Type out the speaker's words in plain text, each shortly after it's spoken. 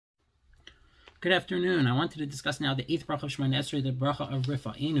Good afternoon. I wanted to discuss now the 8th bracha of Shloimy Zelcer, the bracha of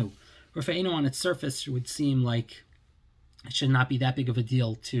Rufa'enu. Rufa'enu on its surface would seem like it should not be that big of a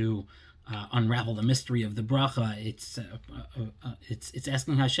deal to unravel the mystery of the bracha. It's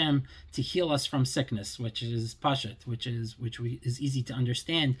asking Hashem to heal us from sickness, which is pashat, which is easy to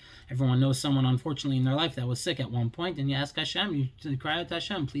understand. Everyone knows someone, unfortunately, in their life that was sick at one point, and you ask Hashem, you cry out to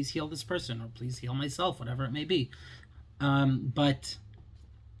Hashem, please heal this person, or please heal myself, whatever it may be. But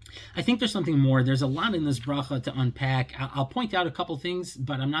I think there's something more. There's a lot in this bracha to unpack. I'll point out a couple things,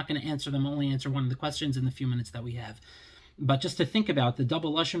 but I'm not going to answer them. I'll only answer one of the questions in the few minutes that we have. But just to think about the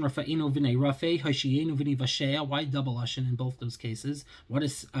double lashon, Rafa'inu v'nei Rafei, Hashiyenu v'nei Vashea. Why double lashon in both those cases? What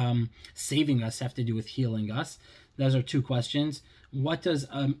does saving us have to do with healing us? Those are two questions. What does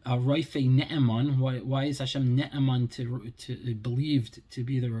a Rofei Ne'eman? Why is Hashem Ne'eman to believed to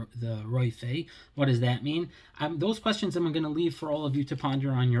be the Rofei? What does that mean? Those questions I'm going to leave for all of you to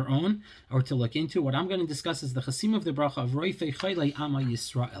ponder on your own or to look into. What I'm going to discuss is the chasim of the bracha of Rofei Chayei Ama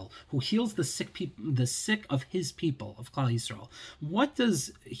Yisrael, who heals the sick of his people, of Klal Yisrael. What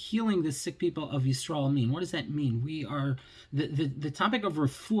does healing the sick people of Yisrael mean? What does that mean? We are the topic of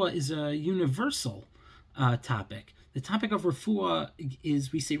refuah is a universal topic. The topic of refuah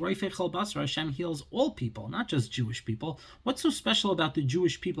is, we say, Rofei Chol Basar, Hashem heals all people, not just Jewish people. What's so special about the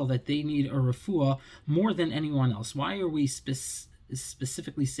Jewish people that they need a refuah more than anyone else? Why are we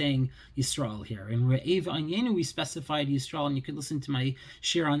specifically saying Yisrael here? In Re'ev Anyenu we specified Yisrael, and you can listen to my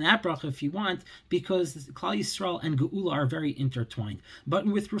share on that bracha if you want, because Klal Yisrael and Geula are very intertwined. But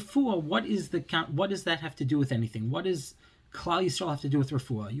with refuah, what does that have to do with anything? What does Klal Yisrael have to do with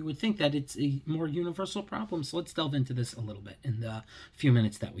refuah? You would think that it's a more universal problem, so let's delve into this a little bit in the few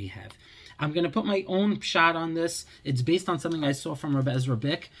minutes that we have. I'm going to put my own shot on this. It's based on something I saw from Rabbi Ezra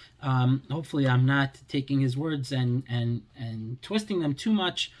Bick. Hopefully I'm not taking his words and twisting them too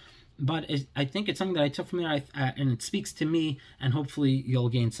much, but I think it's something that I took from there, and it speaks to me, and hopefully you'll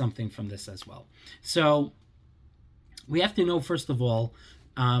gain something from this as well. So we have to know, first of all,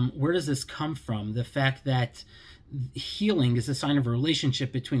 where does this come from? The fact that healing is a sign of a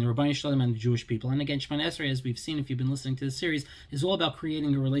relationship between the Rabbeinu Shalom and the Jewish people. And again, Shloimy Zelcer, as we've seen if you've been listening to the series, is all about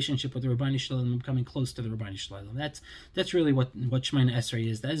creating a relationship with the Rabbeinu Shalom and becoming close to the Rabbeinu Shalom. That's really what Shloimy Zelcer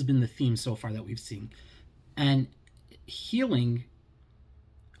is. That has been the theme so far that we've seen. And healing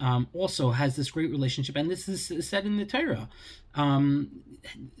also has this great relationship, and this is said in the Torah.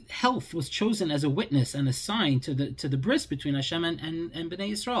 Health was chosen as a witness and a sign to the bris between Hashem and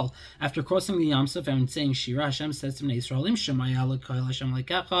Bnei Yisrael. After crossing the Yam Suf and saying Shira, Hashem says to Bnei Yisrael, Im Shemaya L'Kol Hashem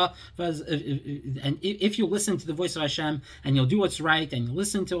L'Kecha, and if you listen to the voice of Hashem and you'll do what's right and you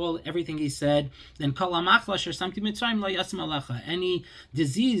listen to everything He said, then Kol HaMachla Asher Samti Mitzrayim Lo Yasim Alecha. Any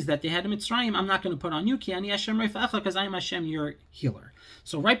disease that they had in Mitzrayim, I'm not going to put on you, Ki Ani Hashem Rofecha, because I am Hashem, your healer.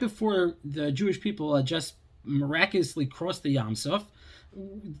 So right before the Jewish people had just miraculously crossed the Yam Suf,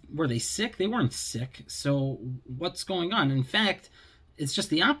 were they sick? They weren't sick. So what's going on? In fact, it's just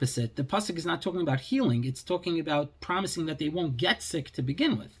the opposite. The pasuk is not talking about healing. It's talking about promising that they won't get sick to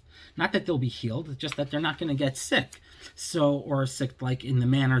begin with. Not that they'll be healed, just that they're not going to get sick. So, or sick like in the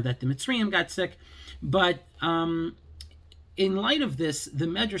manner that the Mitzrayim got sick. But in light of this, the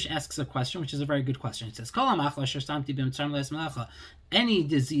Medrash asks a question, which is a very good question. It says, any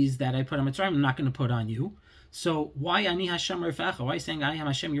disease that I put on Mitzrayim, I'm not going to put on you. So why Ani Hashem Rofecha? Why saying I am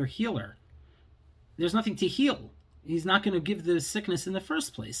Hashem, your healer? There's nothing to heal. He's not going to give the sickness in the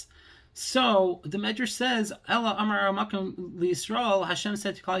first place. So the Medrash says, Ela Amar Amakim LiYisrael, Hashem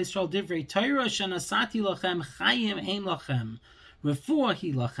said to Klal Yisrael, Divrei Torah shenasati lachem chayim ein lachem.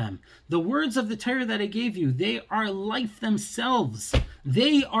 Refuahi lachem. The words of the Torah that I gave you, they are life themselves.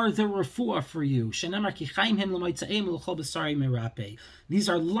 They are the refuah for you. Shenamar ki chaim hem l'moitzaim l'chol b'sari merape. These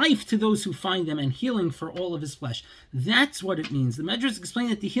are life to those who find them and healing for all of his flesh. That's what it means. The Medrash explain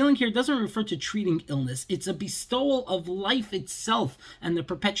that the healing here doesn't refer to treating illness. It's a bestowal of life itself and the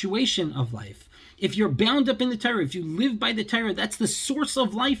perpetuation of life. If you're bound up in the Torah, if you live by the Torah, that's the source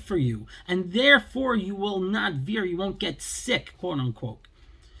of life for you. And therefore, you will not veer, you won't get sick, quote unquote.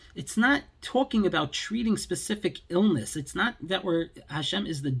 It's not talking about treating specific illness. It's not that Hashem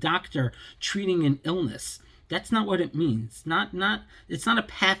is the doctor treating an illness. That's not what it means. It's not a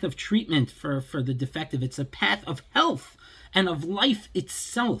path of treatment for the defective. It's a path of health and of life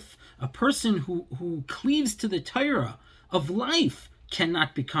itself. A person who cleaves to the Torah of life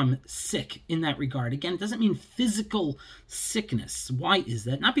cannot become sick in that regard. Again, it doesn't mean physical sickness. Why is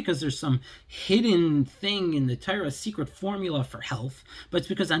that? Not because there's some hidden thing in the Torah, secret formula for health, but it's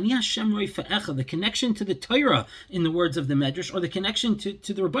because Ani Hashem Rofecha, the connection to the Torah, in the words of the Medrash, or the connection to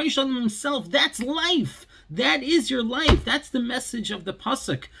the Rabbeinu Shalom himself, that's life. That is your life. That's the message of the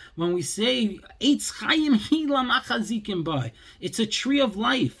pasuk when we say Eitz Chaim hi lamachazikim bai. It's a tree of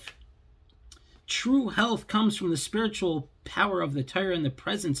life. True health comes from the spiritual power of the Torah and the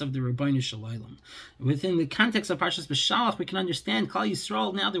presence of the Ribbono Shel Olam. Within the context of Parshas B'Shalach, we can understand Klal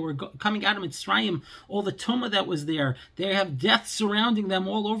Yisrael, now they were coming out of Mitzrayim, all the tumah that was there. They have death surrounding them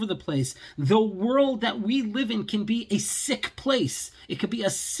all over the place. The world that we live in can be a sick place. It could be a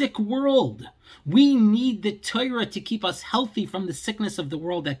sick world. We need the Torah to keep us healthy from the sickness of the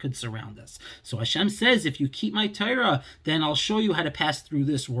world that could surround us. So Hashem says, if you keep my Torah, then I'll show you how to pass through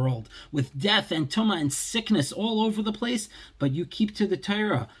this world with death and tumah and sickness all over the place, but you keep to the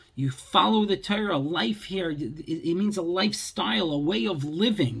Torah. You follow the Torah. Life here, it means a lifestyle, a way of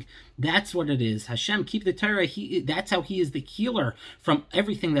living. That's what it is. Hashem, keep the Torah. That's how He is the healer from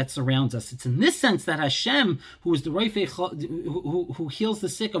everything that surrounds us. It's in this sense that Hashem, who is the Rofei, who heals the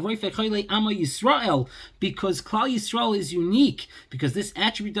sick of Rofei Chole Ama Yisrael, because Klal Yisrael is unique, because this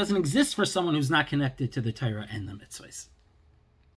attribute doesn't exist for someone who's not connected to the Torah and the mitzvahs.